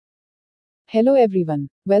Hello everyone.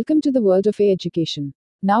 Welcome to the world of education.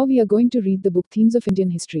 Now we are going to read the book Themes of Indian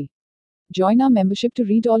History. Join our membership to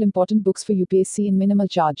read all important books for UPSC in minimal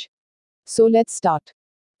charge. So let's start.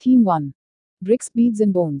 Theme 1. Bricks, Beads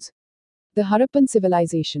and Bones. The Harappan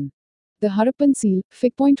Civilization. The Harappan seal,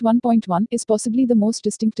 Fig. 1.1, is possibly the most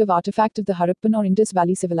distinctive artifact of the Harappan or Indus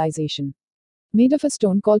Valley civilization. Made of a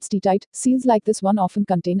stone called steatite, seals like this one often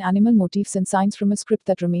contain animal motifs and signs from a script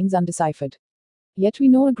that remains undeciphered. Yet we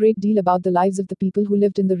know a great deal about the lives of the people who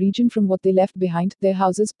lived in the region from what they left behind, their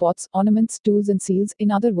houses, pots, ornaments, tools and seals,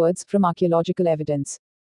 in other words, from archaeological evidence.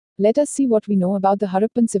 Let us see what we know about the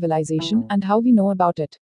Harappan civilization and how we know about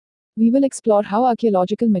it. We will explore how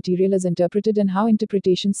archaeological material is interpreted and how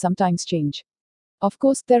interpretations sometimes change. Of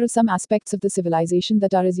course, there are some aspects of the civilization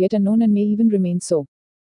that are as yet unknown and may even remain so.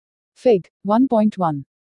 Fig. 1.1.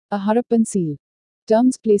 A Harappan seal.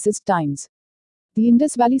 Terms, places, times. The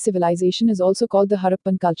Indus Valley civilization is also called the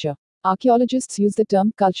Harappan culture. Archaeologists use the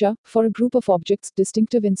term culture for a group of objects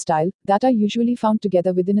distinctive in style that are usually found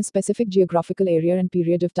together within a specific geographical area and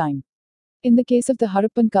period of time. In the case of the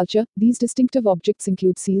Harappan culture, these distinctive objects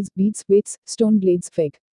include seals, beads, weights, stone blades,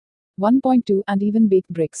 Fig. 1.2, and even baked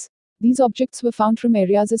bricks. These objects were found from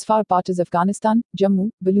areas as far apart as Afghanistan, Jammu,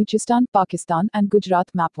 Baluchistan, Pakistan, and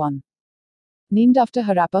Gujarat. Map 1. Named after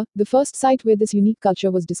Harappa, the first site where this unique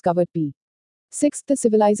culture was discovered. p. 6th, the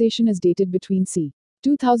civilization is dated between c.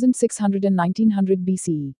 2600 and 1900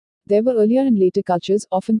 BCE. There were earlier and later cultures,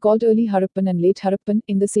 often called Early Harappan and Late Harappan,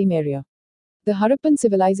 in the same area. The Harappan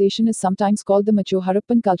civilization is sometimes called the mature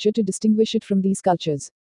Harappan culture to distinguish it from these cultures.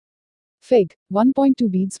 Fig. 1.2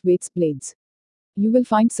 Beads, weights, blades. You will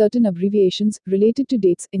find certain abbreviations related to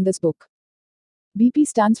dates in this book. BP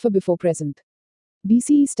stands for before present.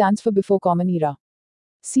 BCE stands for before Common Era.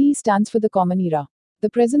 CE stands for the Common Era. The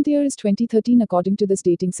present year is 2013 according to this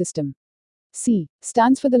dating system. C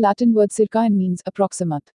stands for the Latin word circa and means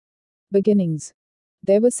approximate. Beginnings.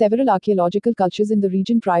 There were several archaeological cultures in the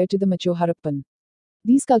region prior to the mature Harappan.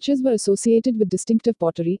 These cultures were associated with distinctive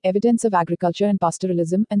pottery, evidence of agriculture and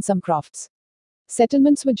pastoralism, and some crafts.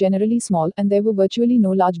 Settlements were generally small and there were virtually no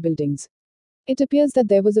large buildings. It appears that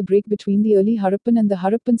there was a break between the early Harappan and the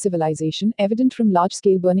Harappan civilization, evident from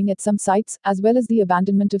large-scale burning at some sites, as well as the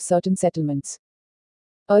abandonment of certain settlements.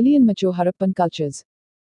 Early and mature Harappan cultures.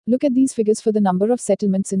 Look at these figures for the number of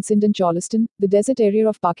settlements in Sindh and Cholistan, the desert area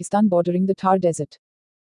of Pakistan bordering the Thar Desert.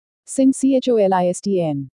 Sindh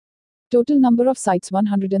Cholistan. Total number of sites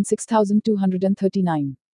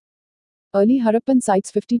 106,239. Early Harappan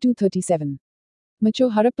sites 5237.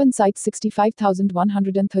 Mature Harappan sites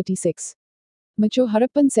 65,136. Mature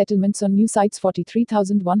Harappan settlements on new sites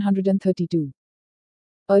 43,132.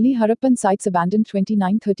 Early Harappan sites abandoned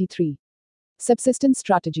 2933. Subsistence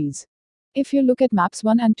strategies. If you look at maps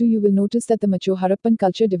 1 and 2, you will notice that the mature Harappan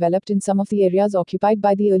culture developed in some of the areas occupied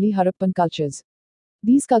by the early Harappan cultures.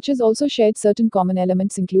 These cultures also shared certain common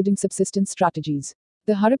elements including subsistence strategies.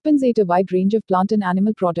 The Harappans ate a wide range of plant and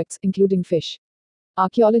animal products, including fish.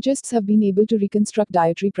 Archaeologists have been able to reconstruct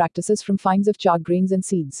dietary practices from finds of charred grains and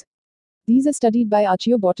seeds. These are studied by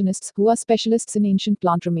archaeobotanists, who are specialists in ancient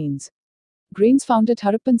plant remains. Grains found at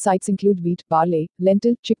Harappan sites include wheat, barley,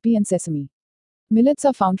 lentil, chickpea and sesame. Millets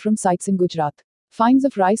are found from sites in Gujarat. Finds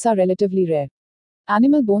of rice are relatively rare.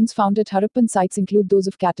 Animal bones found at Harappan sites include those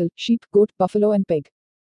of cattle, sheep, goat, buffalo and pig.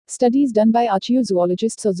 Studies done by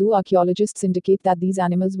archaeozoologists or zoo archaeologists indicate that these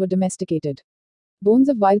animals were domesticated. Bones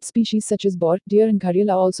of wild species such as boar, deer and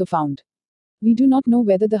gharial are also found. We do not know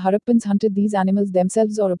whether the Harappans hunted these animals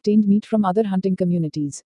themselves or obtained meat from other hunting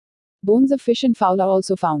communities. Bones of fish and fowl are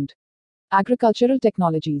also found. Agricultural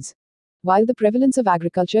technologies. While the prevalence of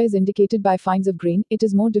agriculture is indicated by finds of grain, it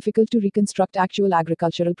is more difficult to reconstruct actual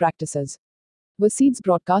agricultural practices. Were seeds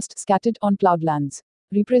broadcast, scattered on plowed lands?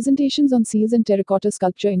 Representations on seals and terracotta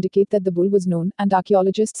sculpture indicate that the bull was known, and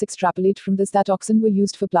archaeologists extrapolate from this that oxen were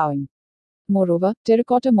used for plowing. Moreover,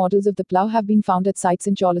 terracotta models of the plough have been found at sites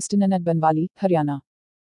in Cholistan and at Banwali, Haryana.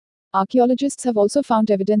 Archaeologists have also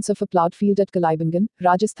found evidence of a ploughed field at Kalaibangan,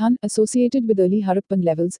 Rajasthan, associated with early Harappan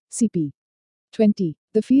levels, CP. 20.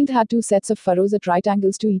 The field had two sets of furrows at right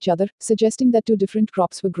angles to each other, suggesting that two different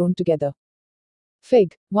crops were grown together.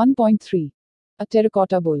 Fig. 1.3. A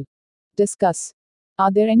terracotta bull. Discuss.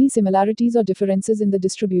 Are there any similarities or differences in the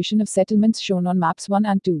distribution of settlements shown on maps 1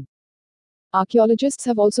 and 2? Archaeologists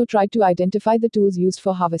have also tried to identify the tools used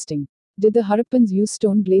for harvesting. Did the Harappans use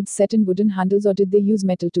stone blades set in wooden handles or did they use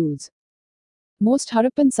metal tools? Most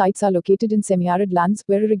Harappan sites are located in semi-arid lands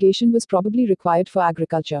where irrigation was probably required for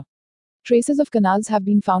agriculture. Traces of canals have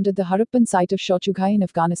been found at the Harappan site of Shauchughai in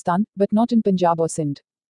Afghanistan, but not in Punjab or Sindh.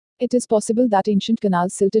 It is possible that ancient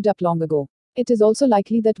canals silted up long ago. It is also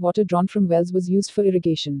likely that water drawn from wells was used for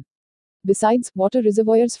irrigation. Besides, water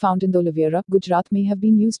reservoirs found in Dholavira, Gujarat may have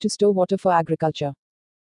been used to store water for agriculture.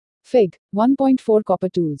 Fig. 1.4 Copper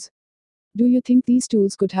tools. Do you think these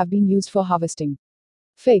tools could have been used for harvesting?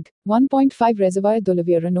 Fig. 1.5 Reservoir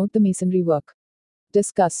Dholavira. Note the masonry work.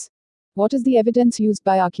 Discuss. What is the evidence used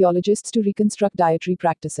by archaeologists to reconstruct dietary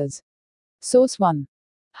practices? Source 1.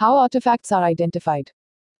 How artifacts are identified.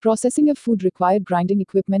 Processing of food required grinding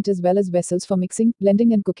equipment as well as vessels for mixing,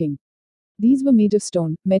 blending, and cooking. These were made of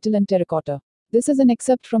stone, metal, and terracotta. This is an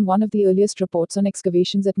excerpt from one of the earliest reports on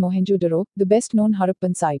excavations at Mohenjo-daro, the best known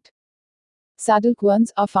Harappan site. Saddle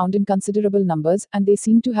querns are found in considerable numbers, and they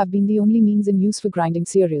seem to have been the only means in use for grinding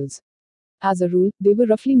cereals. As a rule, they were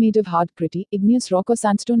roughly made of hard, gritty, igneous rock or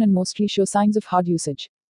sandstone and mostly show signs of hard usage.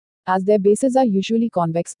 As their bases are usually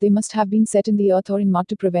convex, they must have been set in the earth or in mud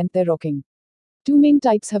to prevent their rocking. Two main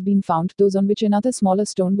types have been found, those on which another smaller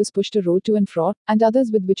stone was pushed or rolled to and fro, and others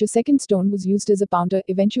with which a second stone was used as a pounder,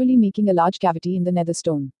 eventually making a large cavity in the nether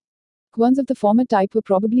stone. Querns of the former type were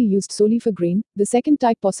probably used solely for grain, the second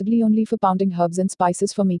type possibly only for pounding herbs and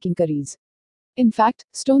spices for making curries. In fact,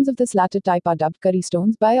 stones of this latter type are dubbed curry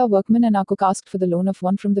stones by our workmen, and our cook asked for the loan of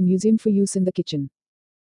one from the museum for use in the kitchen.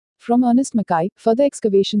 From Ernest Mackay, Further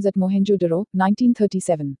Excavations at Mohenjo-daro,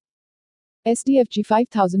 1937. SDFG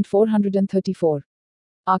 5434.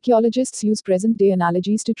 Archaeologists use present-day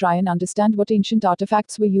analogies to try and understand what ancient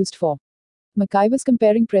artifacts were used for. Mackay was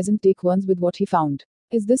comparing present-day querns with what he found.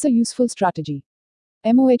 Is this a useful strategy?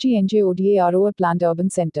 Mohenjo-daro, a planned urban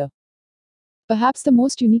center. Perhaps the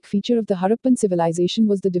most unique feature of the Harappan civilization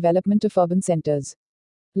was the development of urban centers.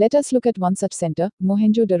 Let us look at one such center,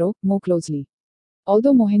 Mohenjo-daro, more closely.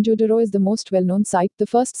 Although Mohenjo-daro is the most well-known site, the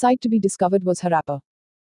first site to be discovered was Harappa.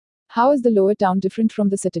 How is the lower town different from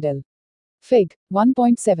the citadel? Fig.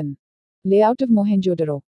 1.7. Layout of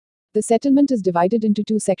Mohenjo-daro. The settlement is divided into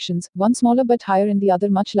two sections, one smaller but higher and the other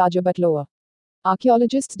much larger but lower.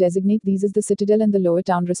 Archaeologists designate these as the citadel and the lower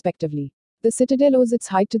town respectively. The citadel owes its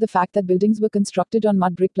height to the fact that buildings were constructed on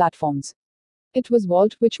mud brick platforms. It was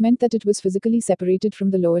walled, which meant that it was physically separated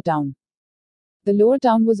from the lower town. The lower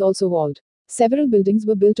town was also walled. Several buildings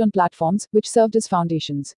were built on platforms, which served as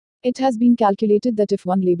foundations. It has been calculated that if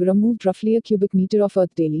one laborer moved roughly a cubic meter of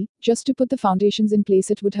earth daily, just to put the foundations in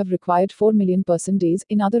place, it would have required 4 million person days,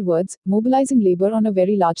 in other words, mobilizing labor on a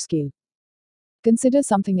very large scale. Consider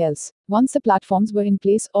something else. Once the platforms were in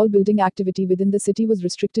place, all building activity within the city was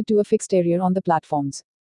restricted to a fixed area on the platforms.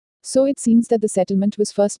 So it seems that the settlement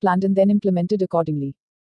was first planned and then implemented accordingly.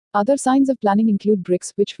 Other signs of planning include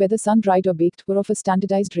bricks, which, whether sun-dried or baked, were of a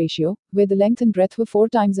standardized ratio, where the length and breadth were 4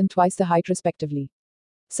 times and twice the height respectively.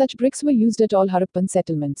 Such bricks were used at all Harappan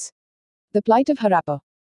settlements. The plight of Harappa.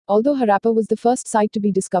 Although Harappa was the first site to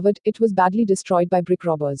be discovered, it was badly destroyed by brick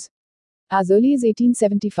robbers. As early as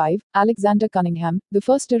 1875, Alexander Cunningham, the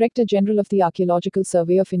first Director General of the Archaeological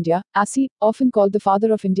Survey of India, ASI, often called the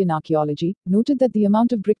father of Indian archaeology, noted that the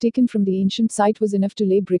amount of brick taken from the ancient site was enough to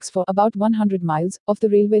lay bricks for about 100 miles of the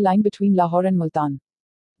railway line between Lahore and Multan.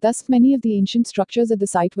 Thus, many of the ancient structures at the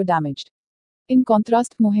site were damaged. In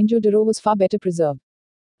contrast, Mohenjo-daro was far better preserved.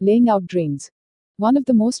 Laying out drains. One of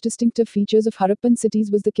the most distinctive features of Harappan cities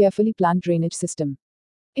was the carefully planned drainage system.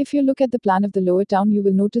 If you look at the plan of the lower town, you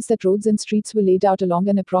will notice that roads and streets were laid out along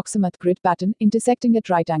an approximate grid pattern, intersecting at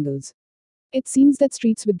right angles. It seems that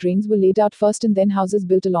streets with drains were laid out first and then houses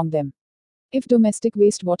built along them. If domestic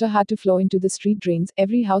wastewater had to flow into the street drains,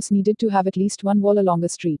 every house needed to have at least one wall along a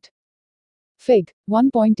street. Fig.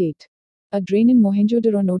 1.8. A drain in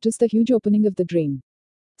Mohenjo-daro. Notice the huge opening of the drain.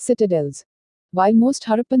 Citadels. While most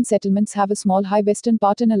Harappan settlements have a small high western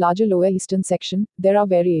part and a larger lower eastern section, there are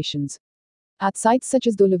variations. At sites such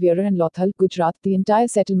as Dholavira and Lothal, Gujarat, the entire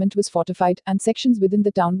settlement was fortified, and sections within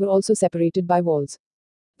the town were also separated by walls.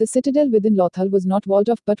 The citadel within Lothal was not walled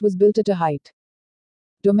off but was built at a height.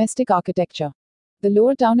 Domestic architecture. The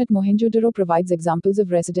lower town at Mohenjo-daro provides examples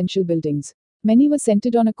of residential buildings. Many were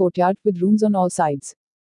centered on a courtyard, with rooms on all sides.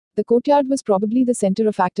 The courtyard was probably the center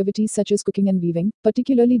of activities such as cooking and weaving,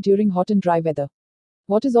 particularly during hot and dry weather.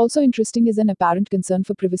 What is also interesting is an apparent concern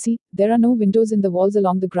for privacy. There are no windows in the walls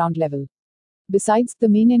along the ground level. Besides, the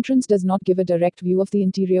main entrance does not give a direct view of the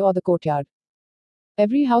interior or the courtyard.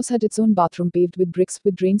 Every house had its own bathroom paved with bricks,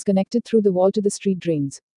 with drains connected through the wall to the street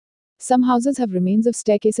drains. Some houses have remains of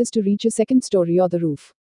staircases to reach a second story or the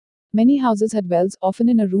roof. Many houses had wells, often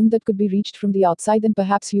in a room that could be reached from the outside and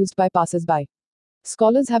perhaps used by passers-by.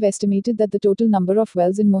 Scholars have estimated that the total number of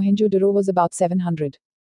wells in Mohenjo-daro was about 700.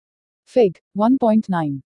 Fig.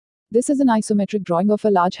 1.9. This is an isometric drawing of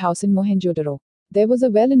a large house in Mohenjo-daro. There was a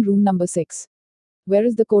well in room number 6. Where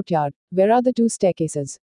is the courtyard? Where are the 2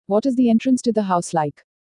 staircases? What is the entrance to the house like?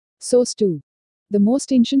 Source 2. The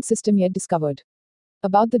most ancient system yet discovered.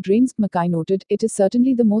 About the drains, Mackay noted, it is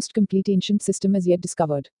certainly the most complete ancient system as yet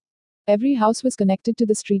discovered. Every house was connected to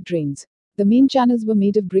the street drains. The main channels were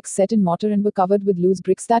made of bricks set in mortar and were covered with loose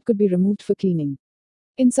bricks that could be removed for cleaning.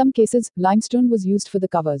 In some cases, limestone was used for the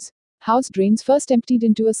covers. House drains first emptied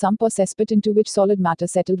into a sump or cesspit into which solid matter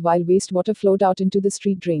settled while wastewater flowed out into the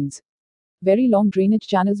street drains. Very long drainage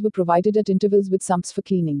channels were provided at intervals with sumps for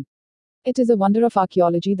cleaning. It is a wonder of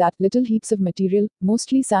archaeology that little heaps of material,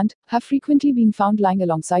 mostly sand, have frequently been found lying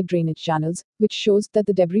alongside drainage channels, which shows that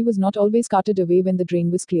the debris was not always carted away when the drain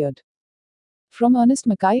was cleared. From Ernest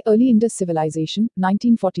Mackay, Early Indus Civilization,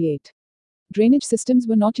 1948. Drainage systems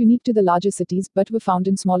were not unique to the larger cities but were found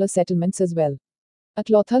in smaller settlements as well. At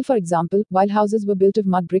Lothal, for example, while houses were built of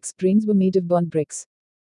mud bricks, drains were made of burnt bricks.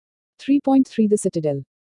 3.3 The Citadel.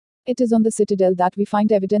 It is on the citadel that we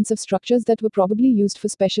find evidence of structures that were probably used for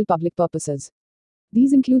special public purposes.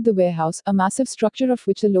 These include the warehouse, a massive structure of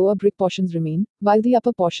which the lower brick portions remain, while the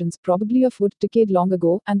upper portions, probably of wood, decayed long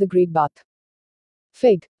ago, and the Great Bath.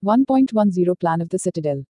 Fig. 1.10 Plan of the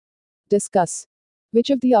Citadel. Discuss.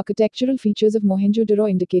 Which of the architectural features of Mohenjo-daro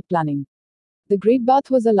indicate planning? The Great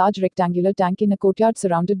Bath was a large rectangular tank in a courtyard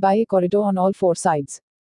surrounded by a corridor on all four sides.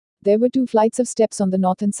 There were 2 flights of steps on the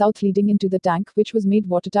north and south leading into the tank, which was made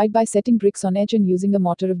watertight by setting bricks on edge and using a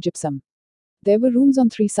mortar of gypsum. There were rooms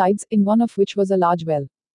on 3 sides, in one of which was a large well.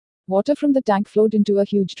 Water from the tank flowed into a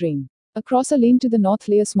huge drain. Across a lane to the north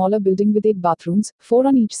lay a smaller building with 8 bathrooms, 4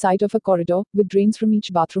 on each side of a corridor, with drains from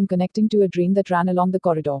each bathroom connecting to a drain that ran along the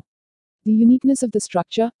corridor. The uniqueness of the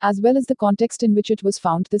structure, as well as the context in which it was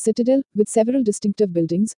found, the citadel, with several distinctive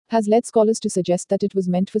buildings, has led scholars to suggest that it was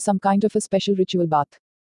meant for some kind of a special ritual bath.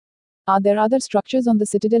 Are there other structures on the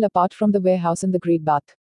citadel apart from the warehouse and the Great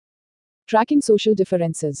Bath? Tracking social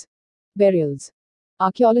differences. Burials.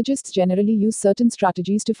 Archaeologists generally use certain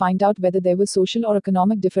strategies to find out whether there were social or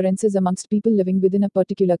economic differences amongst people living within a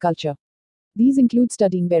particular culture. These include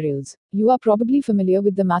studying burials. You are probably familiar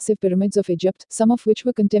with the massive pyramids of Egypt, some of which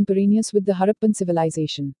were contemporaneous with the Harappan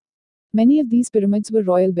civilization. Many of these pyramids were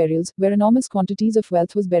royal burials, where enormous quantities of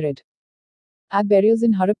wealth was buried. At burials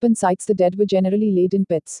in Harappan sites, the dead were generally laid in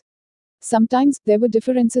pits. Sometimes, there were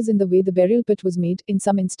differences in the way the burial pit was made. In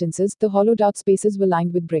some instances, the hollowed out spaces were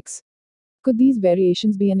lined with bricks. Could these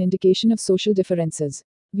variations be an indication of social differences?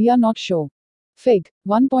 We are not sure. Fig.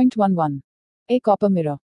 1.11. A copper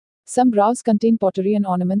mirror. Some groves contain pottery and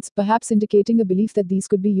ornaments, perhaps indicating a belief that these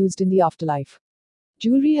could be used in the afterlife.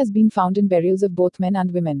 Jewelry has been found in burials of both men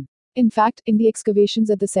and women. In fact, in the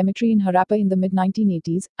excavations at the cemetery in Harappa in the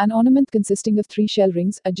mid-1980s, an ornament consisting of 3 shell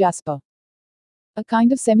rings, a jasper, a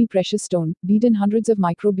kind of semi-precious stone, bead in hundreds of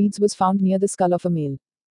micro beads, was found near the skull of a male.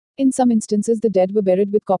 In some instances, the dead were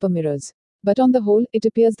buried with copper mirrors. But on the whole, it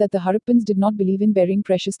appears that the Harappans did not believe in burying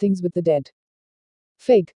precious things with the dead.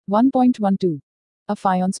 Fig. 1.12. A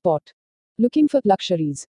faience pot. Looking for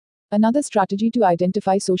luxuries. Another strategy to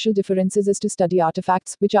identify social differences is to study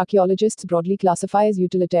artifacts, which archaeologists broadly classify as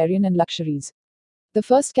utilitarian and luxuries. The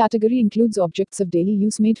first category includes objects of daily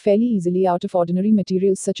use made fairly easily out of ordinary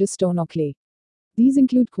materials such as stone or clay. These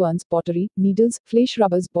include querns, pottery, needles, flesh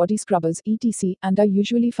rubbers, body scrubbers, etc., and are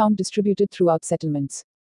usually found distributed throughout settlements.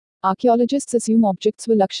 Archaeologists assume objects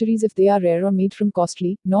were luxuries if they are rare or made from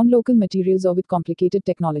costly, non-local materials or with complicated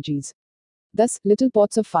technologies. Thus, little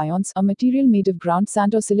pots of faience, a material made of ground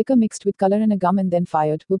sand or silica mixed with color and a gum and then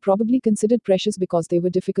fired, were probably considered precious because they were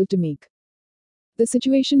difficult to make. The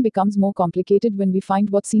situation becomes more complicated when we find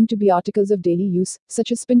what seem to be articles of daily use,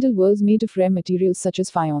 such as spindle whorls made of rare materials such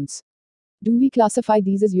as faience. Do we classify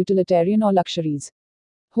these as utilitarian or luxuries?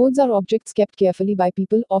 Hoards are objects kept carefully by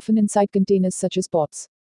people, often inside containers such as pots.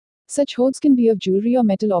 Such hoards can be of jewelry or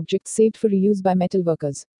metal objects saved for reuse by metal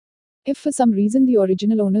workers. If for some reason the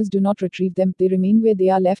original owners do not retrieve them, they remain where they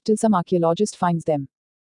are left till some archaeologist finds them.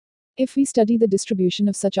 If we study the distribution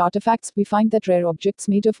of such artifacts, we find that rare objects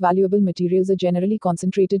made of valuable materials are generally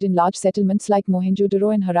concentrated in large settlements like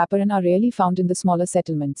Mohenjo-daro and Harappa and are rarely found in the smaller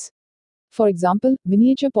settlements. For example,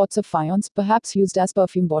 miniature pots of faience, perhaps used as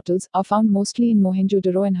perfume bottles, are found mostly in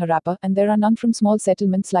Mohenjo-daro and Harappa, and there are none from small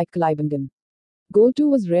settlements like Kalibangan. Gold too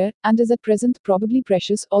was rare, and is at present probably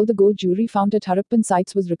precious. All the gold jewelry found at Harappan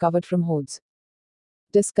sites was recovered from hoards.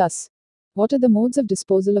 Discuss. What are the modes of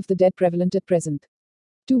disposal of the dead prevalent at present?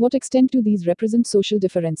 To what extent do these represent social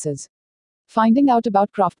differences? Finding out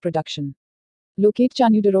about craft production. Locate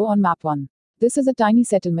Chanyudaro on map 1. This is a tiny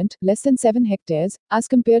settlement, less than 7 hectares, as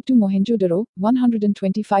compared to Mohenjo-daro,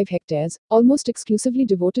 125 hectares, almost exclusively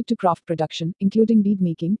devoted to craft production, including bead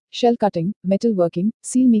making, shell cutting, metal working,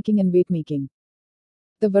 seal making and weight making.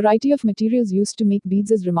 The variety of materials used to make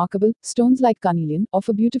beads is remarkable. Stones like carnelian, of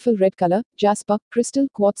a beautiful red color, jasper, crystal,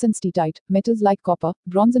 quartz and steatite, metals like copper,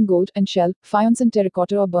 bronze and gold, and shell, faience and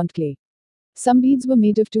terracotta or burnt clay. Some beads were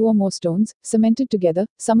made of 2 or more stones, cemented together,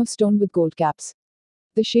 some of stone with gold caps.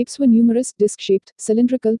 The shapes were numerous, disc-shaped,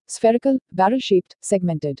 cylindrical, spherical, barrel-shaped,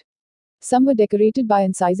 segmented. Some were decorated by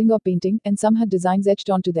incising or painting, and some had designs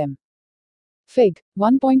etched onto them. Fig.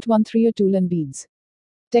 1.13 or Tulan beads.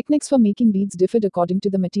 Techniques for making beads differed according to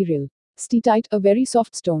the material. Steatite, a very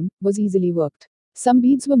soft stone, was easily worked. Some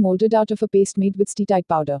beads were molded out of a paste made with steatite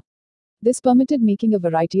powder. This permitted making a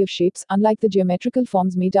variety of shapes, unlike the geometrical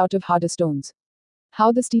forms made out of harder stones.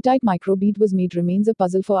 How the steatite microbead was made remains a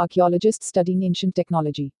puzzle for archaeologists studying ancient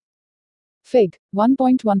technology. Fig.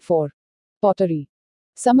 1.14. Pottery.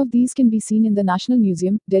 Some of these can be seen in the National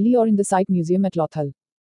Museum, Delhi or in the Site Museum at Lothal.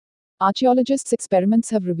 Archaeologists' experiments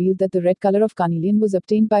have revealed that the red color of carnelian was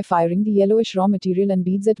obtained by firing the yellowish raw material and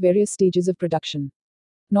beads at various stages of production.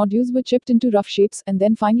 Nodules were chipped into rough shapes and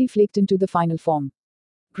then finely flaked into the final form.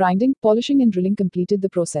 Grinding, polishing and drilling completed the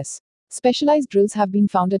process. Specialized drills have been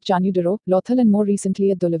found at Chanudaro, Lothal and more recently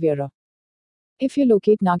at Dholavira. If you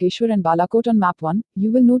locate Nageshwar and Balakot on map 1,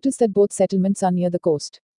 you will notice that both settlements are near the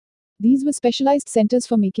coast. These were specialized centers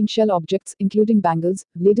for making shell objects, including bangles,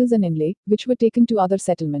 ladles and inlay, which were taken to other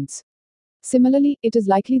settlements. Similarly, it is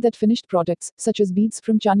likely that finished products, such as beads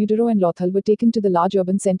from Chanudaro and Lothal were taken to the large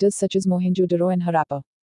urban centers such as Mohenjo-daro and Harappa.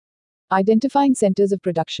 Identifying centers of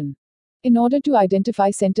production. In order to identify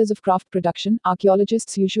centers of craft production,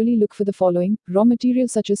 archaeologists usually look for the following: raw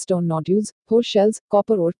materials such as stone nodules, horse shells,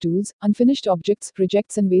 copper ore tools, unfinished objects,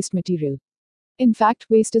 rejects and waste material. In fact,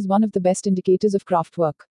 waste is one of the best indicators of craft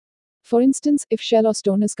work. For instance, if shell or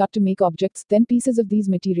stone is cut to make objects, then pieces of these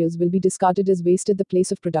materials will be discarded as waste at the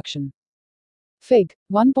place of production. Fig.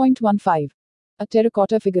 1.15. A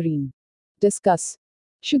terracotta figurine. Discuss.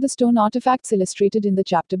 Should the stone artifacts illustrated in the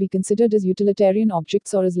chapter be considered as utilitarian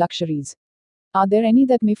objects or as luxuries? Are there any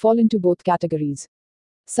that may fall into both categories?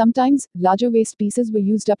 Sometimes, larger waste pieces were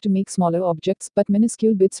used up to make smaller objects, but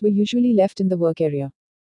minuscule bits were usually left in the work area.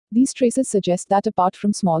 These traces suggest that apart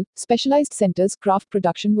from small, specialized centers, craft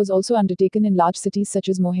production was also undertaken in large cities such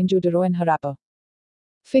as Mohenjo-daro and Harappa.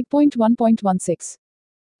 Fig. 1.16.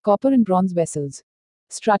 Copper and bronze vessels.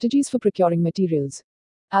 Strategies for procuring materials.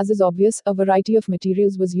 As is obvious, a variety of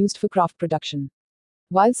materials was used for craft production.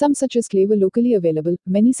 While some such as clay were locally available,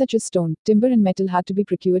 many such as stone, timber and metal had to be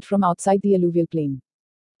procured from outside the alluvial plain.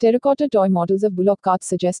 Terracotta toy models of bullock carts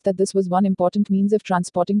suggest that this was one important means of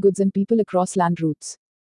transporting goods and people across land routes.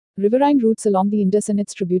 Riverine routes along the Indus and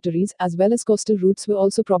its tributaries, as well as coastal routes, were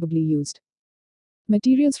also probably used.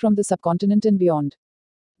 Materials from the subcontinent and beyond.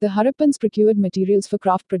 The Harappans procured materials for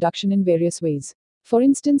craft production in various ways. For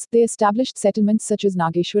instance, they established settlements such as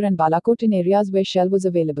Nageshwar and Balakot in areas where shell was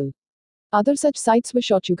available. Other such sites were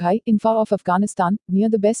Shochughai, in far off Afghanistan, near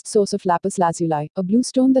the best source of lapis lazuli, a blue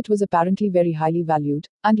stone that was apparently very highly valued,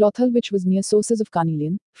 and Lothal, which was near sources of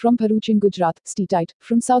carnelian, from Bharuch in Gujarat, steatite,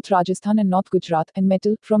 from South Rajasthan and North Gujarat, and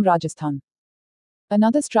metal, from Rajasthan.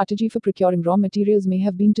 Another strategy for procuring raw materials may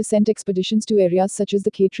have been to send expeditions to areas such as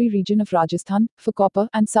the Khetri region of Rajasthan, for copper,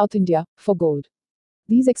 and South India, for gold.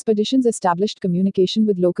 These expeditions established communication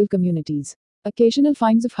with local communities. Occasional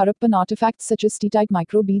finds of Harappan artifacts such as steatite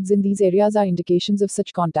microbeads in these areas are indications of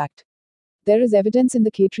such contact. There is evidence in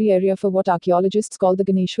the Khetri area for what archaeologists call the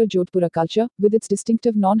Ganeshwar Jodhpura culture, with its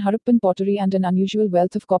distinctive non-Harappan pottery and an unusual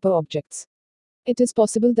wealth of copper objects. It is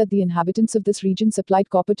possible that the inhabitants of this region supplied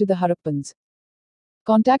copper to the Harappans.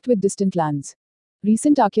 Contact with distant lands.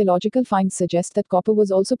 Recent archaeological finds suggest that copper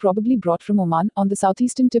was also probably brought from Oman, on the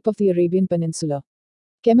southeastern tip of the Arabian Peninsula.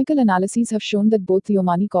 Chemical analyses have shown that both the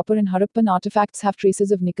Omani copper and Harappan artifacts have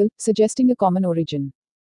traces of nickel, suggesting a common origin.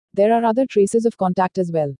 There are other traces of contact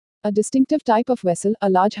as well. A distinctive type of vessel, a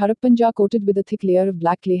large Harappan jar coated with a thick layer of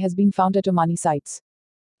black clay, has been found at Omani sites.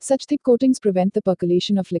 Such thick coatings prevent the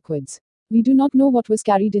percolation of liquids. We do not know what was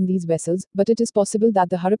carried in these vessels, but it is possible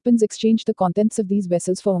that the Harappans exchanged the contents of these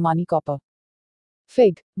vessels for Omani copper.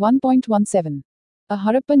 Fig. 1.17. A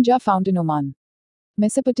Harappan jar found in Oman.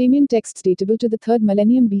 Mesopotamian texts datable to the 3rd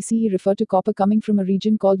millennium BCE refer to copper coming from a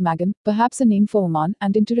region called Magan, perhaps a name for Oman,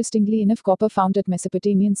 and interestingly enough, copper found at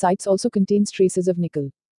Mesopotamian sites also contains traces of nickel.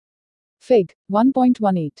 Fig.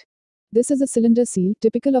 1.18. This is a cylinder seal,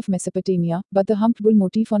 typical of Mesopotamia, but the humped bull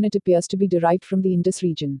motif on it appears to be derived from the Indus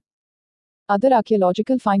region. Other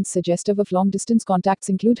archaeological finds suggestive of long-distance contacts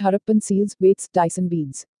include Harappan seals, weights, dice and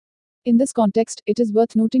beads. In this context, it is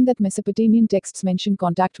worth noting that Mesopotamian texts mention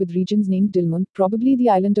contact with regions named Dilmun, probably the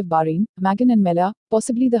island of Bahrain, Magan and Mela,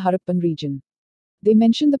 possibly the Harappan region. They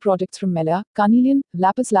mention the products from Mela, carnelian,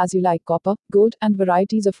 lapis lazuli, copper, gold, and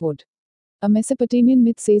varieties of wood. A Mesopotamian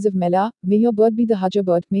myth says of Mela, "May your bird be the Hajar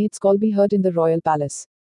bird, may its call be heard in the royal palace."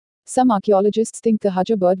 Some archaeologists think the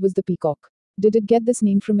Hajar bird was the peacock. Did it get this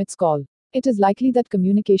name from its call? It is likely that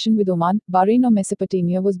communication with Oman, Bahrain, or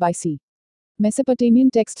Mesopotamia was by sea.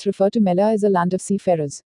 Mesopotamian texts refer to Mela as a land of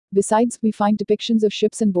seafarers. Besides, we find depictions of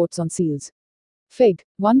ships and boats on seals. Fig.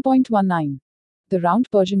 1.19. The round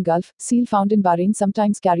Persian Gulf seal found in Bahrain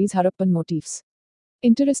sometimes carries Harappan motifs.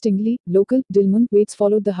 Interestingly, local Dilmun weights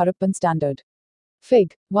followed the Harappan standard.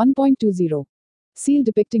 Fig. 1.20. Seal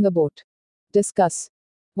depicting a boat. Discuss.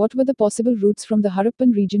 What were the possible routes from the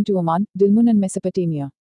Harappan region to Oman, Dilmun, and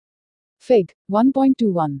Mesopotamia? Fig.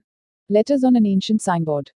 1.21. Letters on an ancient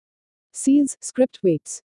signboard. Seals, script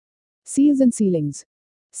weights. Seals and sealings.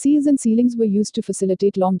 Seals and sealings were used to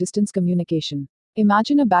facilitate long-distance communication.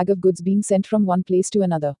 Imagine a bag of goods being sent from one place to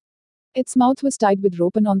another. Its mouth was tied with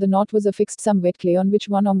rope and on the knot was affixed some wet clay on which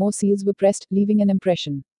one or more seals were pressed, leaving an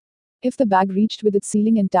impression. If the bag reached with its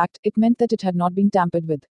sealing intact, it meant that it had not been tampered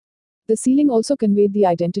with. The sealing also conveyed the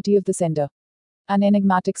identity of the sender. An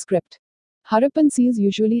enigmatic script. Harappan seals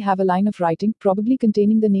usually have a line of writing, probably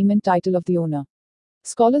containing the name and title of the owner.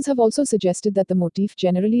 Scholars have also suggested that the motif,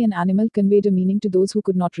 generally an animal, conveyed a meaning to those who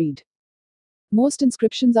could not read. Most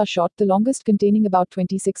inscriptions are short, the longest containing about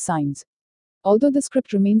 26 signs. Although the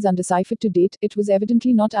script remains undeciphered to date, it was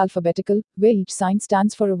evidently not alphabetical, where each sign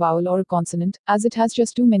stands for a vowel or a consonant, as it has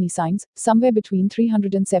just too many signs, somewhere between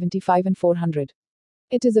 375 and 400.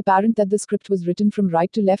 It is apparent that the script was written from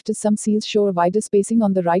right to left, as some seals show a wider spacing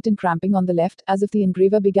on the right and cramping on the left, as if the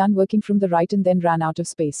engraver began working from the right and then ran out of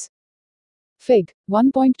space. Fig.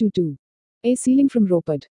 1.22. A sealing from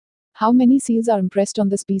roped. How many seals are impressed on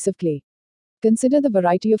this piece of clay? Consider the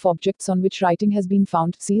variety of objects on which writing has been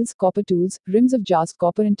found: seals, copper tools, rims of jars,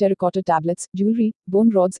 copper and terracotta tablets, jewelry, bone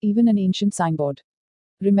rods, even an ancient signboard.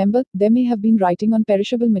 Remember, there may have been writing on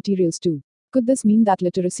perishable materials too. Could this mean that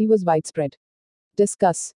literacy was widespread?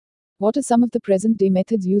 Discuss. What are some of the present-day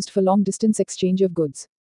methods used for long-distance exchange of goods?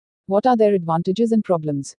 What are their advantages and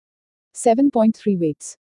problems? 7.3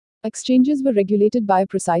 Weights. Exchanges were regulated by a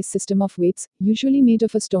precise system of weights, usually made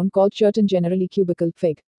of a stone called chert and generally cubical.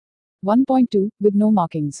 Fig. 1.2, with no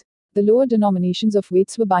markings. The lower denominations of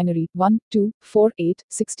weights were binary, 1, 2, 4, 8,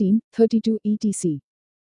 16, 32, etc.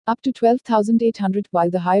 Up to 12,800, while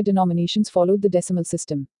the higher denominations followed the decimal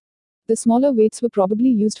system. The smaller weights were probably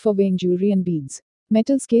used for weighing jewelry and beads.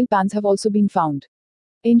 Metal scale pans have also been found.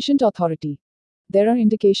 Ancient authority. There are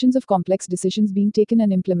indications of complex decisions being taken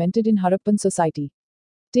and implemented in Harappan society.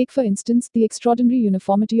 Take for instance, the extraordinary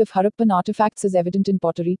uniformity of Harappan artifacts is evident in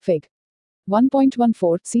pottery. Fig.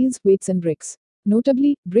 1.14, seals, weights and bricks.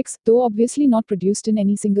 Notably, bricks, though obviously not produced in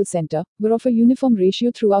any single center, were of a uniform ratio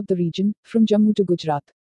throughout the region, from Jammu to Gujarat.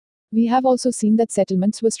 We have also seen that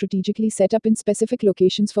settlements were strategically set up in specific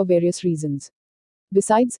locations for various reasons.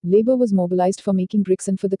 Besides, labor was mobilized for making bricks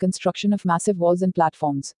and for the construction of massive walls and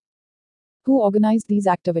platforms. Who organized these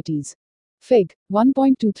activities? Fig.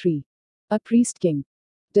 1.23. A priest king.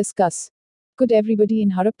 Discuss. Could everybody in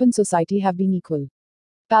Harappan society have been equal?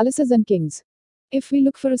 Palaces and kings. If we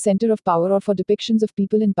look for a center of power or for depictions of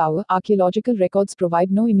people in power, archaeological records provide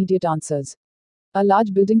no immediate answers. A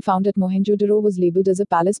large building found at Mohenjo-daro was labeled as a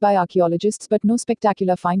palace by archaeologists, but no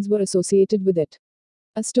spectacular finds were associated with it.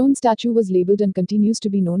 A stone statue was labeled and continues to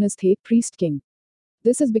be known as the priest king.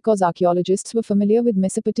 This is because archaeologists were familiar with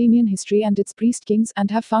Mesopotamian history and its priest kings and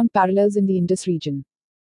have found parallels in the Indus region.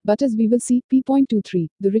 But as we will see, p.23,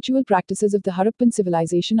 the ritual practices of the Harappan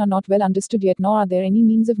civilization are not well understood yet, nor are there any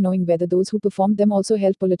means of knowing whether those who performed them also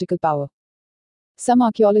held political power. Some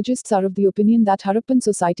archaeologists are of the opinion that Harappan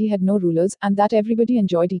society had no rulers, and that everybody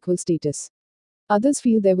enjoyed equal status. Others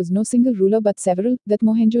feel there was no single ruler but several, that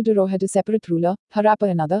Mohenjo-daro had a separate ruler, Harappa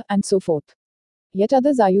another, and so forth. Yet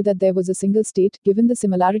others argue that there was a single state, given the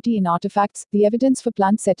similarity in artifacts, the evidence for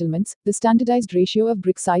planned settlements, the standardized ratio of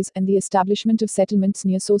brick size, and the establishment of settlements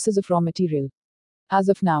near sources of raw material. As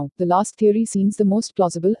of now, the last theory seems the most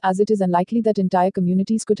plausible, as it is unlikely that entire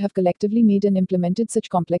communities could have collectively made and implemented such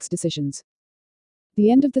complex decisions.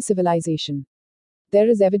 The end of the civilization. There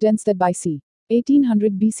is evidence that by c.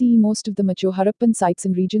 1800 BCE most of the mature Harappan sites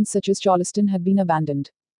in regions such as Cholistan had been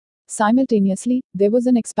abandoned. Simultaneously, there was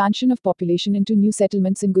an expansion of population into new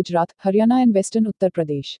settlements in Gujarat, Haryana and western Uttar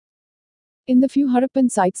Pradesh. In the few Harappan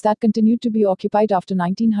sites that continued to be occupied after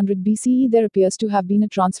 1900 BCE, there appears to have been a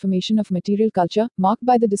transformation of material culture, marked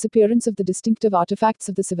by the disappearance of the distinctive artifacts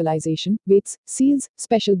of the civilization: weights, seals,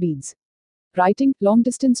 special beads. Writing,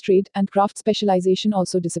 long-distance trade, and craft specialization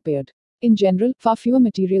also disappeared. In general, far fewer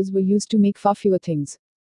materials were used to make far fewer things.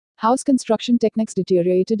 House construction techniques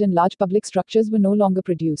deteriorated and large public structures were no longer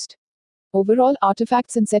produced. Overall,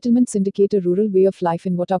 artifacts and settlements indicate a rural way of life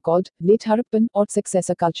in what are called late Harappan or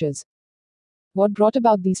successor cultures. What brought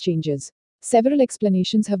about these changes? Several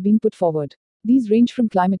explanations have been put forward. These range from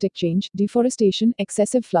climatic change, deforestation,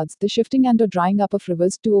 excessive floods, the shifting and or drying up of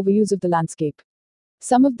rivers, to overuse of the landscape.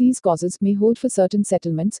 Some of these causes may hold for certain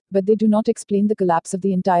settlements, but they do not explain the collapse of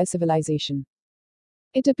the entire civilization.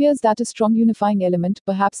 It appears that a strong unifying element,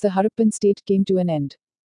 perhaps the Harappan state, came to an end.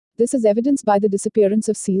 This is evidenced by the disappearance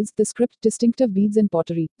of seals, the script, distinctive beads and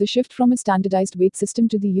pottery, the shift from a standardized weight system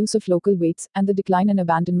to the use of local weights, and the decline and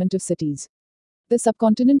abandonment of cities. The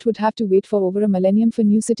subcontinent would have to wait for over a millennium for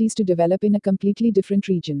new cities to develop in a completely different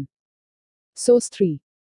region. Source 3.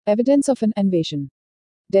 Evidence of an invasion.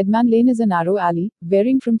 Deadman Lane is a narrow alley,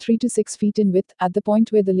 varying from 3 to 6 feet in width. At the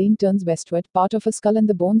point where the lane turns westward, part of a skull and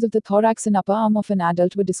the bones of the thorax and upper arm of an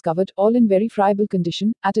adult were discovered, all in very friable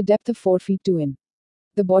condition, at a depth of 4 feet 2 in.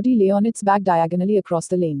 The body lay on its back diagonally across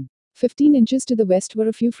the lane. 15 inches to the west were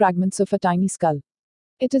a few fragments of a tiny skull.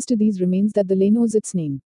 It is to these remains that the lane owes its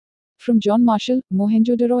name. From John Marshall,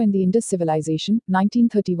 Mohenjo-daro in the Indus Civilization,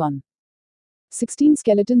 1931. 16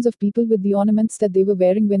 skeletons of people with the ornaments that they were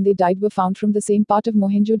wearing when they died were found from the same part of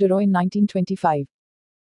Mohenjo-daro in 1925.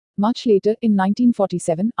 Much later, in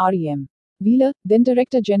 1947, R.E.M. Wheeler, then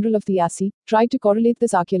Director General of the ASI, tried to correlate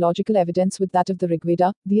this archaeological evidence with that of the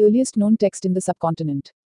Rigveda, the earliest known text in the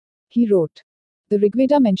subcontinent. He wrote, "The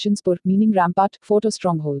Rigveda mentions Pur, meaning rampart, fort or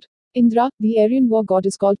stronghold. Indra, the Aryan war god,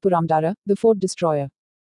 is called Puramdara, the fort destroyer.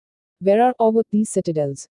 Where are or were these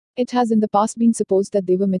citadels? It has in the past been supposed that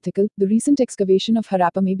they were mythical. The recent excavation of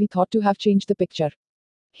Harappa may be thought to have changed the picture.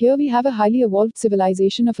 Here we have a highly evolved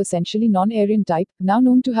civilization of essentially non-Aryan type, now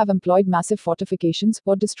known to have employed massive fortifications.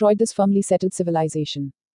 What destroyed this firmly settled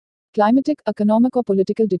civilization? Climatic, economic or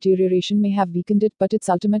political deterioration may have weakened it, but its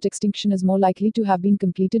ultimate extinction is more likely to have been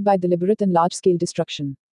completed by deliberate and large-scale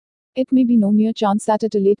destruction. It may be no mere chance that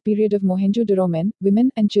at a late period of Mohenjo-daro men,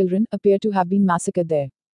 women, and children appear to have been massacred there.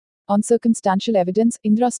 On circumstantial evidence,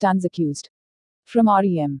 Indra stands accused." From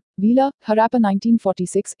R.E.M. Wheeler, Harappa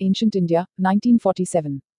 1946, Ancient India,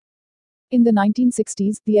 1947. In the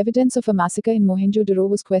 1960s, the evidence of a massacre in Mohenjo-daro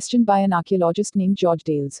was questioned by an archaeologist named George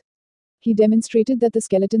Dales. He demonstrated that the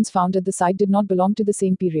skeletons found at the site did not belong to the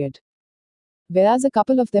same period. Whereas a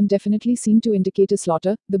couple of them definitely seemed to indicate a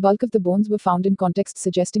slaughter, the bulk of the bones were found in contexts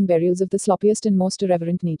suggesting burials of the sloppiest and most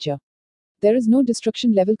irreverent nature. There is no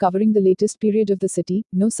destruction level covering the latest period of the city,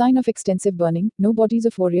 no sign of extensive burning, no bodies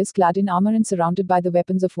of warriors clad in armor and surrounded by the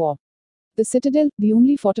weapons of war. The citadel, the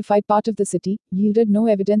only fortified part of the city, yielded no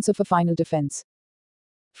evidence of a final defense.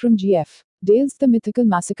 From G.F. Dales, The Mythical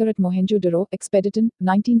Massacre at Mohenjo-daro, Expedition,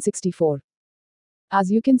 1964. As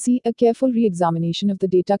you can see, a careful re-examination of the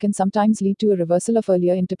data can sometimes lead to a reversal of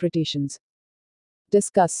earlier interpretations.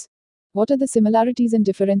 Discuss. What are the similarities and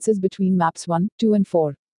differences between maps 1, 2 and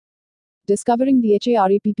 4? Discovering the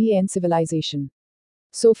Harappan civilization.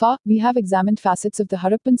 So far, we have examined facets of the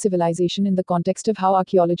Harappan civilization in the context of how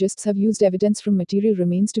archaeologists have used evidence from material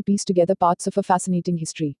remains to piece together parts of a fascinating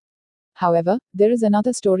history. However, there is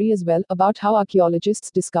another story as well, about how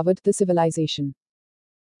archaeologists discovered the civilization.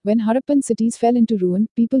 When Harappan cities fell into ruin,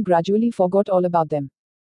 people gradually forgot all about them.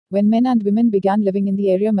 When men and women began living in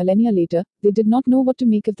the area millennia later, they did not know what to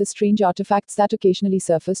make of the strange artifacts that occasionally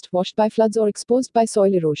surfaced, washed by floods or exposed by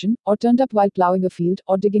soil erosion, or turned up while plowing a field,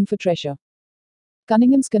 or digging for treasure.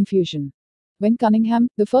 Cunningham's confusion. When Cunningham,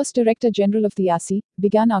 the first Director General of the ASI,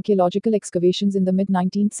 began archaeological excavations in the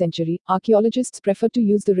mid-19th century, archaeologists preferred to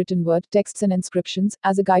use the written word, texts and inscriptions,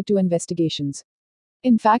 as a guide to investigations.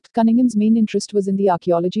 In fact, Cunningham's main interest was in the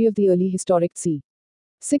archaeology of the early historic c.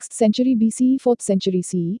 6th century BCE, 4th century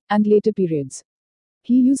CE, and later periods.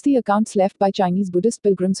 He used the accounts left by Chinese Buddhist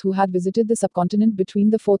pilgrims who had visited the subcontinent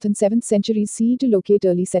between the 4th and 7th centuries CE to locate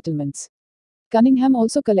early settlements. Cunningham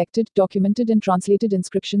also collected, documented and translated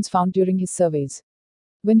inscriptions found during his surveys.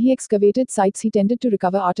 When he excavated sites, he tended to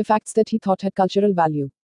recover artifacts that he thought had cultural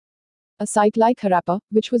value. A site like Harappa,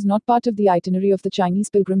 which was not part of the itinerary of the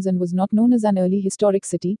Chinese pilgrims and was not known as an early historic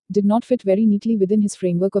city, did not fit very neatly within his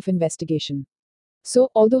framework of investigation.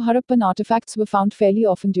 So, although Harappan artifacts were found fairly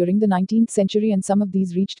often during the 19th century and some of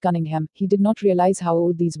these reached Cunningham, he did not realize how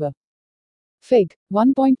old these were. Fig.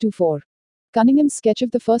 1.24. Cunningham's sketch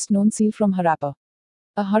of the first known seal from Harappa.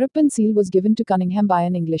 A Harappan seal was given to Cunningham by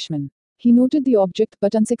an Englishman. He noted the object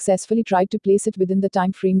but unsuccessfully tried to place it within the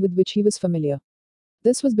time frame with which he was familiar.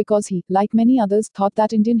 This was because he, like many others, thought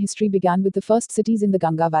that Indian history began with the first cities in the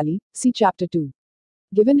Ganga Valley, see Chapter 2.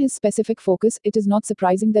 Given his specific focus, it is not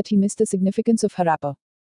surprising that he missed the significance of Harappa.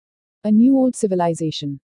 A new old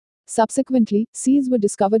civilization. Subsequently, seals were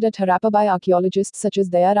discovered at Harappa by archaeologists such as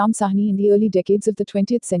Dayaram Sahni in the early decades of the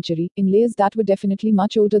 20th century, in layers that were definitely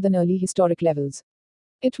much older than early historic levels.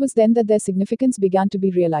 It was then that their significance began to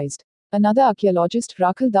be realized. Another archaeologist,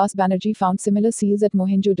 Rakhal Das Banerjee, found similar seals at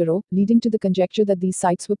Mohenjo-daro, leading to the conjecture that these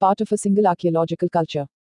sites were part of a single archaeological culture.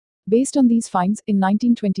 Based on these finds, in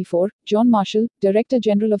 1924, John Marshall, Director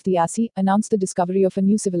General of the ASI, announced the discovery of a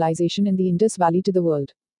new civilization in the Indus Valley to the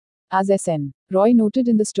world. As S.N. Roy noted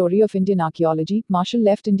in the Story of Indian Archaeology, Marshall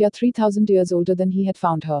left India 3,000 years older than he had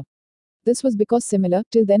found her. This was because similar,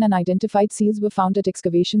 till then unidentified seals were found at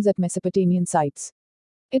excavations at Mesopotamian sites.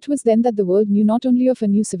 It was then that the world knew not only of a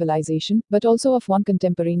new civilization, but also of one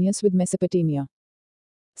contemporaneous with Mesopotamia.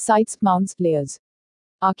 Sites, mounds, layers.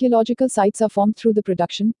 Archaeological sites are formed through the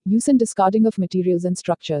production, use and discarding of materials and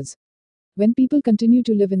structures. When people continue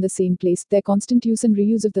to live in the same place, their constant use and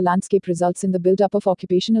reuse of the landscape results in the buildup of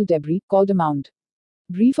occupational debris, called a mound.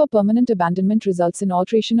 Brief or permanent abandonment results in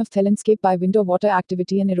alteration of the landscape by wind or water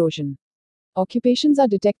activity and erosion. Occupations are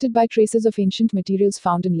detected by traces of ancient materials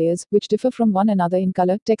found in layers, which differ from one another in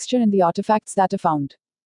color, texture, and the artifacts that are found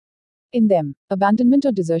in them. Abandonment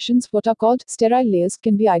or desertions, what are called sterile layers,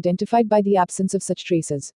 can be identified by the absence of such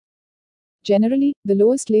traces. Generally, the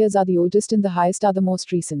lowest layers are the oldest and the highest are the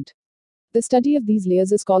most recent. The study of these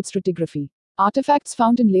layers is called stratigraphy. Artifacts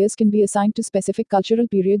found in layers can be assigned to specific cultural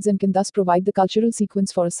periods and can thus provide the cultural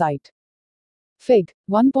sequence for a site. Fig.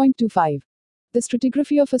 1.25. The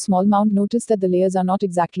stratigraphy of a small mound. Notice that the layers are not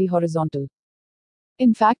exactly horizontal.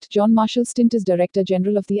 In fact, John Marshall's stint as Director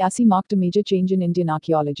General of the ASI marked a major change in Indian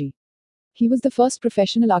archaeology. He was the first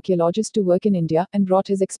professional archaeologist to work in India and brought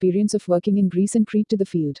his experience of working in Greece and Crete to the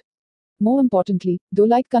field. More importantly, though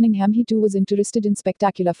like Cunningham he too was interested in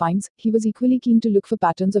spectacular finds, he was equally keen to look for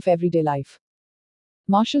patterns of everyday life.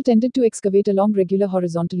 Marshall tended to excavate along regular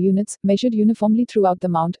horizontal units, measured uniformly throughout the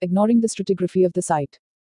mound, ignoring the stratigraphy of the site.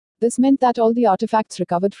 This meant that all the artifacts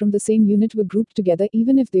recovered from the same unit were grouped together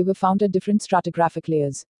even if they were found at different stratigraphic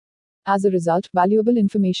layers. As a result, valuable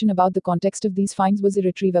information about the context of these finds was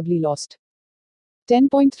irretrievably lost.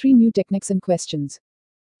 10.3 New techniques and questions.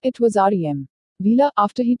 It was R.E.M. Wheeler,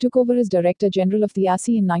 after he took over as Director General of the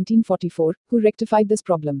ASI in 1944, who rectified this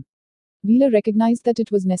problem. Wheeler recognized that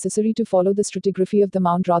it was necessary to follow the stratigraphy of the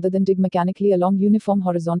mound rather than dig mechanically along uniform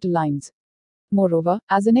horizontal lines. Moreover,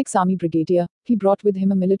 as an ex-army brigadier, he brought with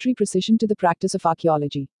him a military precision to the practice of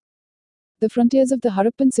archaeology. The frontiers of the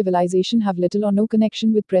Harappan civilization have little or no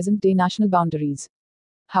connection with present-day national boundaries.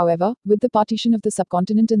 However, with the partition of the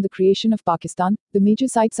subcontinent and the creation of Pakistan, the major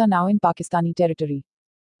sites are now in Pakistani territory.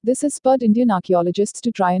 This has spurred Indian archaeologists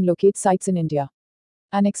to try and locate sites in India.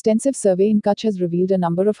 An extensive survey in Kutch has revealed a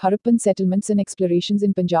number of Harappan settlements, and explorations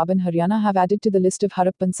in Punjab and Haryana have added to the list of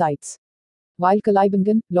Harappan sites. While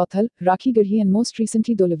Kalaibangan, Lothal, Rakhigarhi and most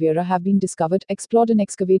recently Dholavira have been discovered, explored and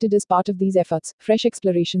excavated as part of these efforts, fresh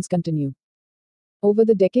explorations continue. Over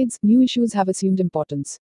the decades, new issues have assumed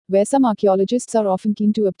importance. Where some archaeologists are often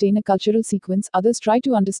keen to obtain a cultural sequence, others try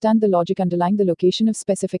to understand the logic underlying the location of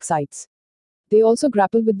specific sites. They also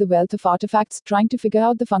grapple with the wealth of artifacts, trying to figure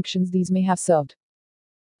out the functions these may have served.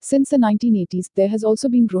 Since the 1980s, there has also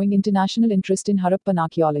been growing international interest in Harappan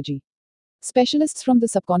archaeology. Specialists from the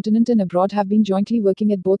subcontinent and abroad have been jointly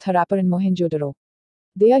working at both Harappa and Mohenjo-daro.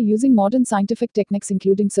 They are using modern scientific techniques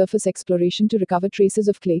including surface exploration to recover traces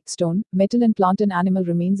of clay, stone, metal and plant and animal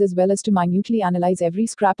remains, as well as to minutely analyze every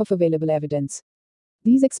scrap of available evidence.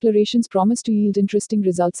 These explorations promise to yield interesting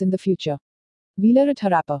results in the future. Wheeler at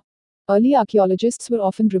Harappa. Early archaeologists were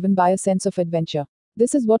often driven by a sense of adventure.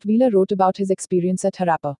 This is what Wheeler wrote about his experience at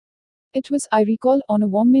Harappa. It was, I recall, on a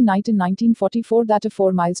warm May night in 1944 that a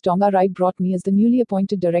 4-mile Tonga ride brought me as the newly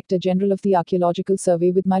appointed Director General of the Archaeological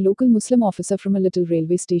Survey with my local Muslim officer from a little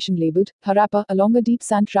railway station labeled Harappa, along a deep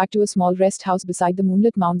sand track to a small rest house beside the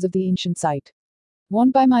moonlit mounds of the ancient site.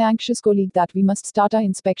 Warned by my anxious colleague that we must start our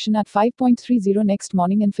inspection at 5:30 next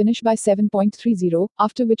morning and finish by 7:30,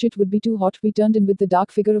 after which it would be too hot, we turned in with the dark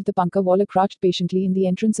figure of the punkah waller crouched patiently in the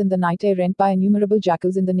entrance and the night air rent by innumerable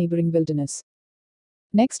jackals in the neighboring wilderness.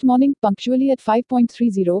 Next morning, punctually at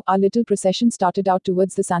 5:30, our little procession started out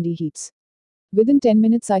towards the sandy heaps. Within 10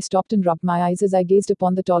 minutes I stopped and rubbed my eyes as I gazed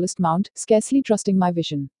upon the tallest mound, scarcely trusting my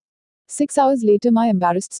vision. 6 hours later my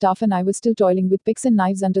embarrassed staff and I were still toiling with picks and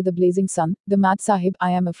knives under the blazing sun, the mad sahib,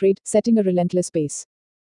 I am afraid, setting a relentless pace.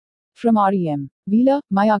 From R.E.M. Wheeler,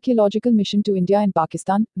 My Archaeological Mission to India and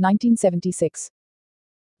Pakistan, 1976.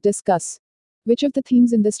 Discuss. Which of the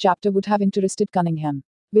themes in this chapter would have interested Cunningham?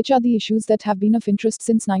 Which are the issues that have been of interest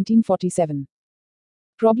since 1947?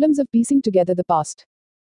 Problems of piecing together the past.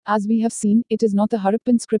 As we have seen, it is not the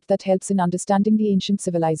Harappan script that helps in understanding the ancient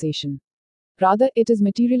civilization. Rather, it is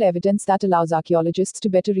material evidence that allows archaeologists to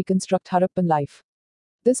better reconstruct Harappan life.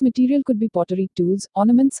 This material could be pottery, tools,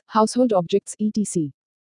 ornaments, household objects, etc.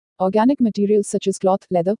 Organic materials such as cloth,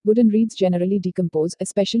 leather, wood and reeds generally decompose,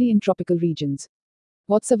 especially in tropical regions.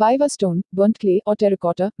 What survive are stone, burnt clay, or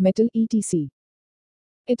terracotta, metal, etc.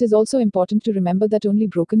 It is also important to remember that only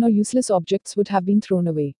broken or useless objects would have been thrown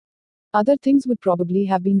away. Other things would probably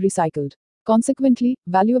have been recycled. Consequently,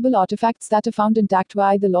 valuable artifacts that are found intact were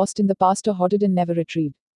either lost in the past or hoarded and never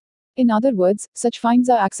retrieved. In other words, such finds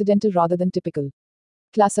are accidental rather than typical.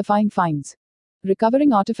 Classifying finds.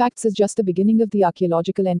 Recovering artifacts is just the beginning of the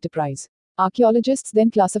archaeological enterprise. Archaeologists then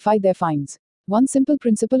classify their finds. One simple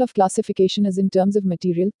principle of classification is in terms of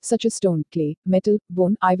material, such as stone, clay, metal,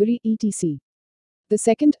 bone, ivory, etc. The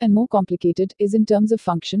second, and more complicated, is in terms of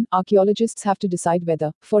function. Archaeologists have to decide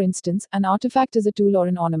whether, for instance, an artifact is a tool or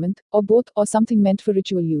an ornament, or both, or something meant for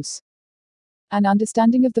ritual use. An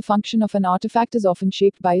understanding of the function of an artifact is often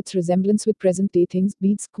shaped by its resemblance with present-day things.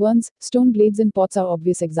 Beads, querns, stone blades and pots are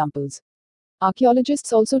obvious examples.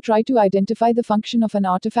 Archaeologists also try to identify the function of an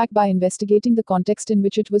artifact by investigating the context in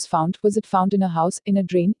which it was found. Was it found in a house, in a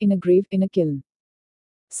drain, in a grave, in a kiln?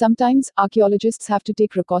 Sometimes, archaeologists have to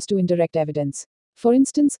take recourse to indirect evidence. For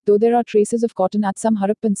instance, though there are traces of cotton at some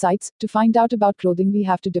Harappan sites, to find out about clothing we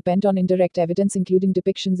have to depend on indirect evidence including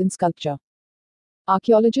depictions in sculpture.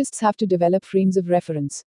 Archaeologists have to develop frames of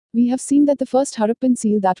reference. We have seen that the first Harappan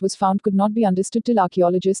seal that was found could not be understood till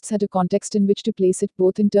archaeologists had a context in which to place it,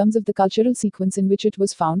 both in terms of the cultural sequence in which it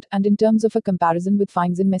was found and in terms of a comparison with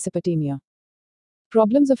finds in Mesopotamia.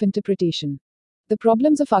 Problems of interpretation. The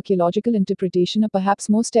problems of archaeological interpretation are perhaps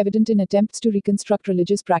most evident in attempts to reconstruct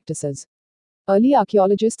religious practices. Early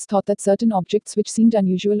archaeologists thought that certain objects which seemed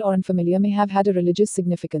unusual or unfamiliar may have had a religious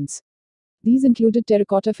significance. These included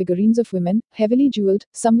terracotta figurines of women, heavily jeweled,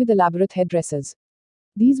 some with elaborate headdresses.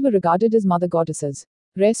 These were regarded as mother goddesses.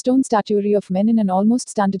 Rare stone statuary of men in an almost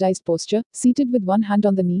standardized posture, seated with one hand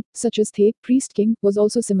on the knee, such as the priest king, was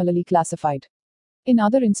also similarly classified. In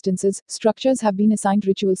other instances, structures have been assigned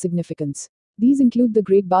ritual significance. These include the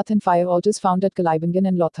great bath and fire altars found at Kalibangan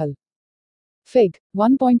and Lothal. Fig.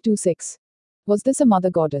 1.26. Was this a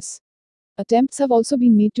mother goddess? Attempts have also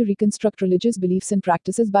been made to reconstruct religious beliefs and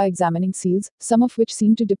practices by examining seals, some of which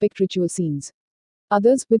seem to depict ritual scenes.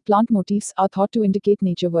 Others, with plant motifs, are thought to indicate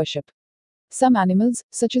nature worship. Some animals,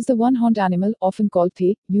 such as the one-horned animal, often called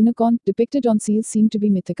the unicorn, depicted on seals seem to be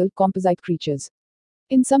mythical, composite creatures.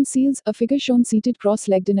 In some seals, a figure shown seated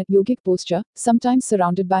cross-legged in a yogic posture, sometimes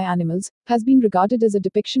surrounded by animals, has been regarded as a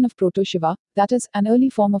depiction of Proto-Shiva, that is, an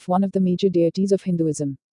early form of one of the major deities of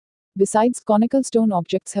Hinduism. Besides, conical stone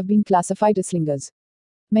objects have been classified as lingams.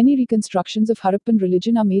 Many reconstructions of Harappan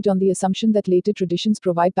religion are made on the assumption that later traditions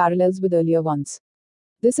provide parallels with earlier ones.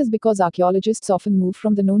 This is because archaeologists often move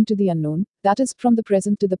from the known to the unknown, that is, from the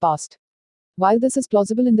present to the past. While this is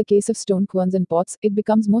plausible in the case of stone querns and pots, it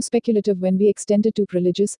becomes more speculative when we extend it to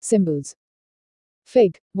religious symbols.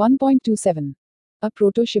 Fig. 1.27. A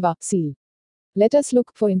Proto-Shiva seal. Let us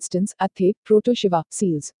look, for instance, at the Proto-Shiva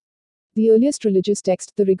seals. The earliest religious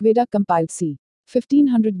text, the Rigveda, compiled c.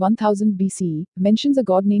 1500-1000 BCE, mentions a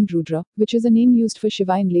god named Rudra, which is a name used for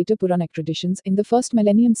Shiva in later Puranic traditions in the first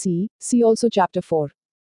millennium CE. See also chapter 4.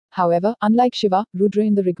 However, unlike Shiva, Rudra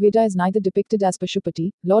in the Rigveda is neither depicted as Pashupati,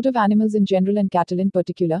 lord of animals in general and cattle in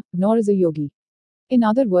particular, nor as a yogi. In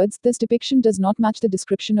other words, this depiction does not match the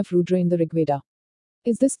description of Rudra in the Rigveda.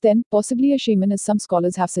 Is this, then, possibly a shaman as some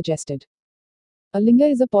scholars have suggested? A linga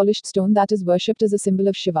is a polished stone that is worshipped as a symbol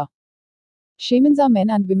of Shiva. Shamans are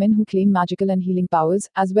men and women who claim magical and healing powers,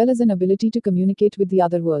 as well as an ability to communicate with the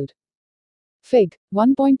other world. Fig.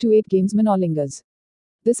 1.28 Gamesmen or lingas.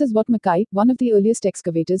 This is what Mackay, one of the earliest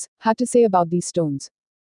excavators, had to say about these stones.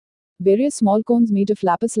 Various small cones made of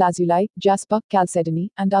lapis lazuli, jasper,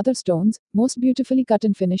 chalcedony, and other stones, most beautifully cut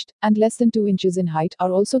and finished, and less than 2 inches in height,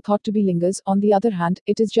 are also thought to be lingas. On the other hand,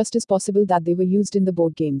 it is just as possible that they were used in the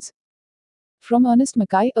board games. From Ernest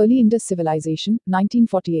Mackay, Early Indus Civilization,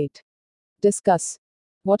 1948. Discuss.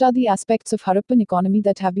 What are the aspects of Harappan economy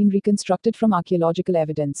that have been reconstructed from archaeological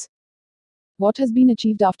evidence? What has been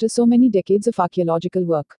achieved after so many decades of archaeological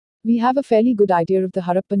work? We have a fairly good idea of the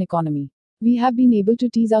Harappan economy. We have been able to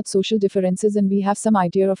tease out social differences and we have some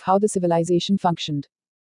idea of how the civilization functioned.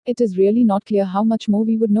 It is really not clear how much more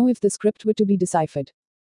we would know if the script were to be deciphered.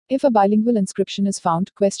 If a bilingual inscription is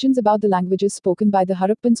found, questions about the languages spoken by the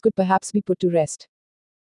Harappans could perhaps be put to rest.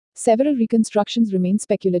 Several reconstructions remain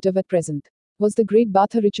speculative at present. Was the Great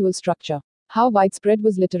Bath a ritual structure? How widespread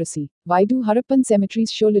was literacy? Why do Harappan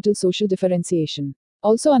cemeteries show little social differentiation?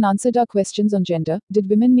 Also unanswered are questions on gender. Did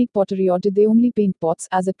women make pottery or did they only paint pots,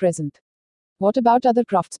 as at present? What about other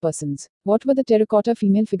craftspersons? What were the terracotta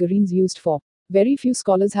female figurines used for? Very few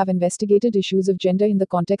scholars have investigated issues of gender in the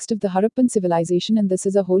context of the Harappan civilization, and this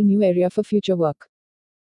is a whole new area for future work.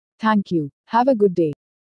 Thank you. Have a good day.